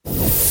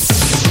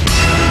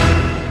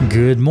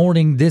Good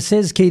morning. This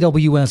is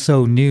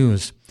KWSO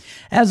News.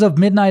 As of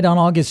midnight on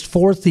August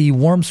 4th, the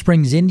Warm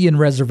Springs Indian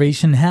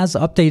Reservation has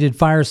updated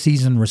fire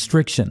season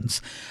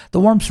restrictions. The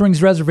Warm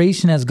Springs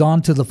Reservation has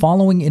gone to the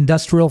following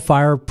industrial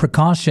fire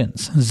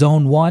precautions.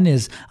 Zone 1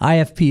 is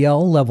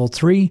IFPL Level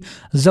 3,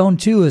 Zone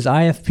 2 is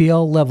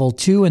IFPL Level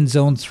 2, and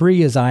Zone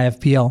 3 is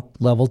IFPL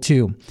Level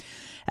 2.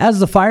 As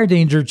the fire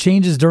danger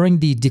changes during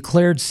the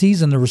declared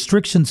season, the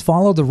restrictions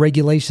follow the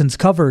regulations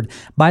covered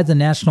by the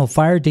National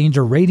Fire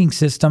Danger Rating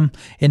System,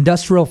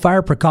 Industrial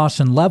Fire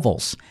Precaution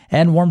Levels,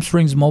 and Warm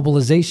Springs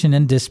Mobilization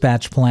and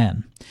Dispatch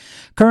Plan.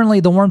 Currently,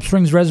 the Warm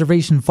Springs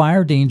Reservation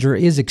fire danger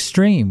is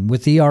extreme,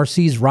 with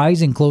ERCs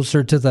rising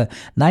closer to the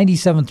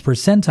 97th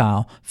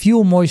percentile,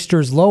 fuel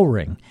moistures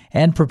lowering,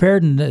 and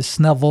preparedness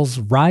levels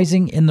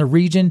rising in the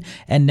region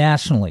and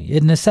nationally.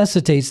 It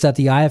necessitates that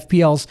the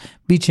IFPLs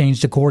be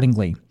changed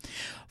accordingly.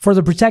 For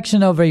the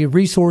protection of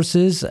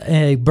resources,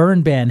 a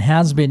burn ban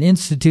has been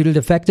instituted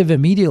effective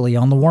immediately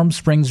on the Warm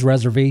Springs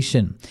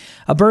Reservation.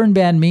 A burn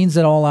ban means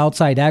that all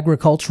outside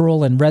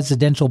agricultural and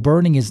residential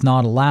burning is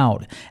not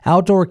allowed.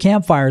 Outdoor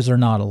campfires are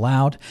not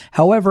allowed.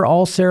 However,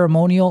 all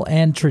ceremonial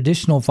and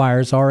traditional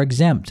fires are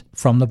exempt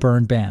from the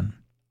burn ban.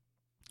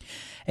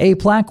 A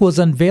plaque was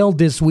unveiled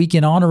this week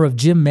in honor of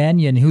Jim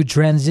Mannion, who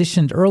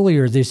transitioned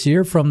earlier this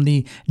year from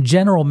the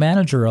general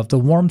manager of the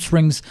Warm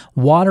Springs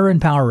Water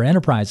and Power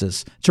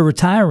Enterprises to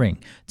retiring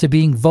to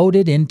being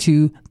voted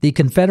into the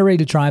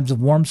Confederated Tribes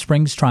of Warm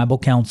Springs Tribal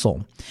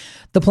Council.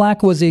 The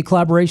plaque was a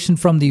collaboration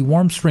from the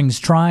Warm Springs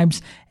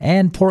Tribes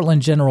and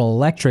Portland General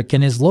Electric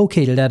and is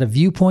located at a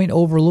viewpoint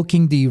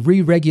overlooking the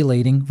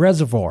re-regulating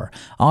reservoir,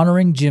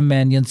 honoring Jim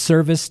Mannion's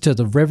service to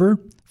the river,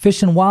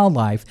 fish and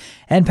wildlife,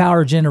 and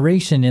power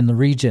generation in the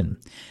region.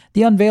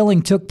 The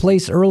unveiling took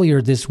place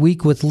earlier this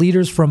week with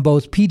leaders from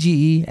both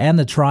PGE and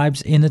the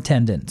tribes in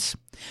attendance.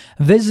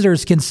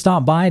 Visitors can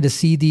stop by to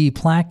see the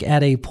plaque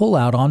at a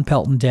pullout on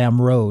Pelton Dam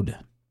Road.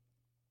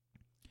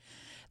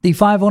 The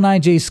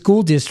 509J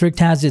School District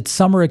has its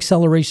Summer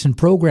Acceleration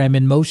Program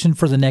in motion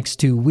for the next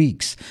 2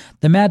 weeks.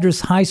 The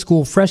Madras High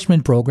School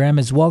Freshman Program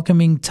is a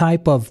welcoming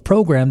type of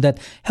program that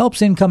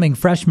helps incoming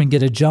freshmen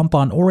get a jump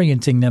on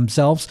orienting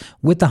themselves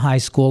with the high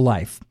school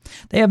life.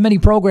 They have many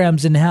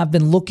programs and have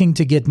been looking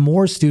to get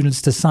more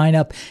students to sign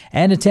up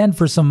and attend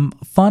for some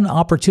fun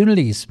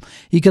opportunities.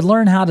 You could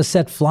learn how to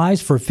set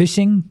flies for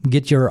fishing,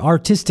 get your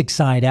artistic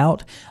side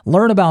out,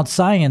 learn about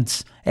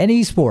science and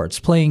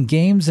esports, playing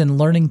games and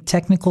learning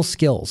technical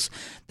skills.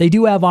 They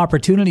do have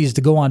opportunities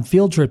to go on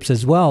field trips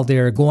as well.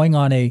 They're going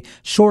on a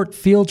short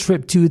field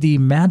trip to the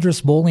Madras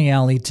Bowling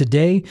Alley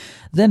today,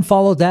 then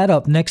follow that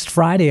up next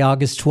Friday,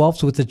 August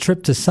 12th, with a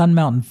trip to Sun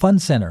Mountain Fun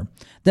Center.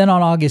 Then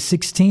on August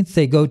 16th,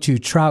 they go to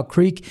Trout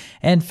Creek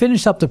and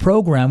finish up the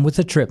program with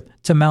a trip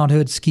to Mount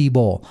Hood Ski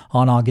Bowl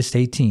on August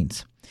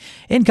 18th.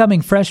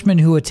 Incoming freshmen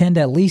who attend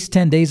at least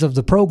 10 days of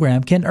the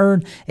program can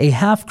earn a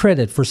half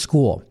credit for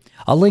school.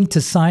 A link to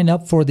sign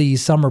up for the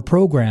summer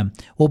program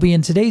will be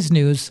in today's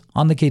news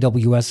on the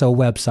KWSO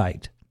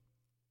website.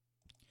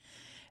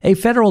 A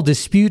federal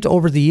dispute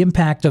over the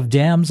impact of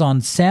dams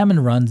on salmon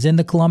runs in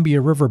the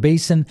Columbia River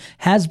Basin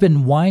has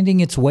been winding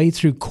its way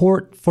through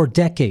court for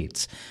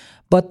decades.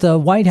 But the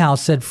White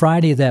House said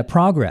Friday that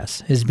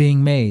progress is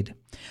being made.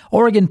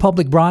 Oregon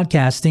Public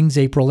Broadcasting's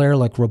April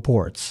Ehrlich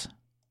reports.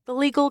 The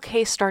legal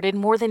case started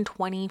more than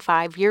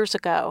 25 years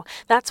ago.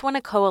 That's when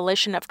a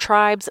coalition of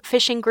tribes,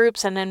 fishing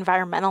groups, and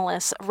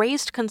environmentalists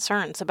raised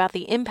concerns about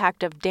the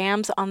impact of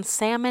dams on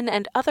salmon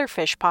and other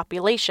fish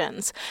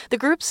populations. The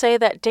groups say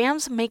that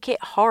dams make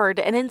it hard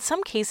and in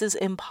some cases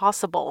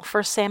impossible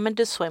for salmon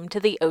to swim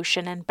to the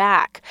ocean and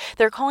back.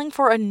 They're calling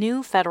for a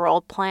new federal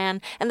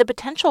plan and the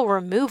potential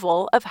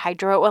removal of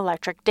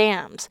hydroelectric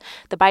dams.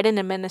 The Biden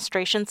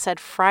administration said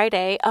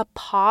Friday a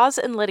pause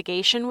in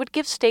litigation would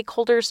give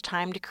stakeholders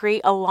time to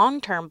create a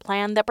long-term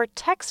plan that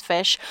protects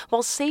fish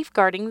while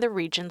safeguarding the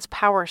region's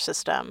power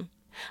system.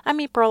 I'm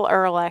April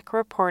Ehrlich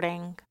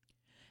reporting.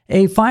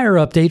 A fire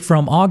update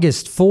from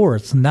August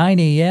 4th, 9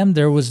 a.m.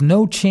 There was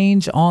no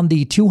change on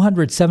the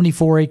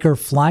 274-acre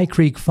Fly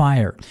Creek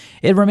fire.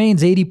 It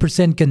remains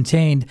 80%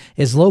 contained,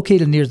 is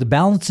located near the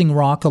Balancing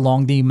Rock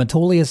along the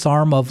Metolius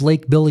arm of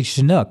Lake Billy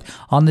Chinook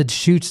on the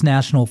Deschutes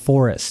National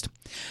Forest.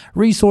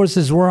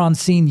 Resources were on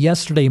scene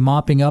yesterday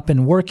mopping up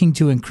and working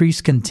to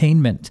increase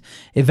containment.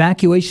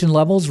 Evacuation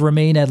levels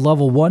remain at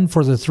level 1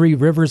 for the Three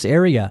Rivers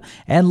area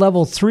and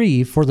level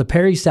 3 for the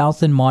Perry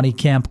South and Monty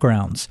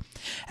campgrounds.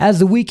 As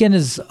the weekend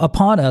is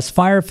upon us,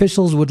 fire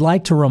officials would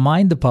like to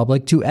remind the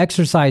public to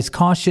exercise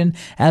caution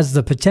as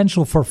the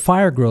potential for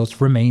fire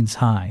growth remains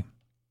high.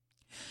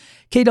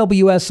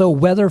 KWSO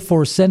weather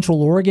for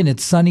Central Oregon.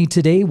 It's sunny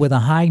today with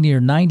a high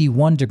near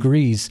 91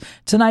 degrees.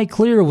 Tonight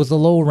clear with a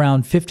low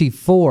around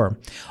 54.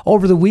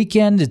 Over the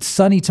weekend, it's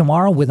sunny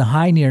tomorrow with a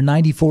high near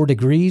 94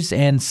 degrees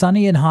and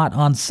sunny and hot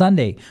on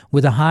Sunday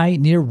with a high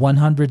near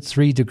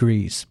 103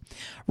 degrees.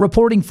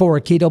 Reporting for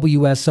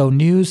KWSO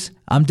News,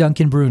 I'm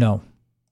Duncan Bruno.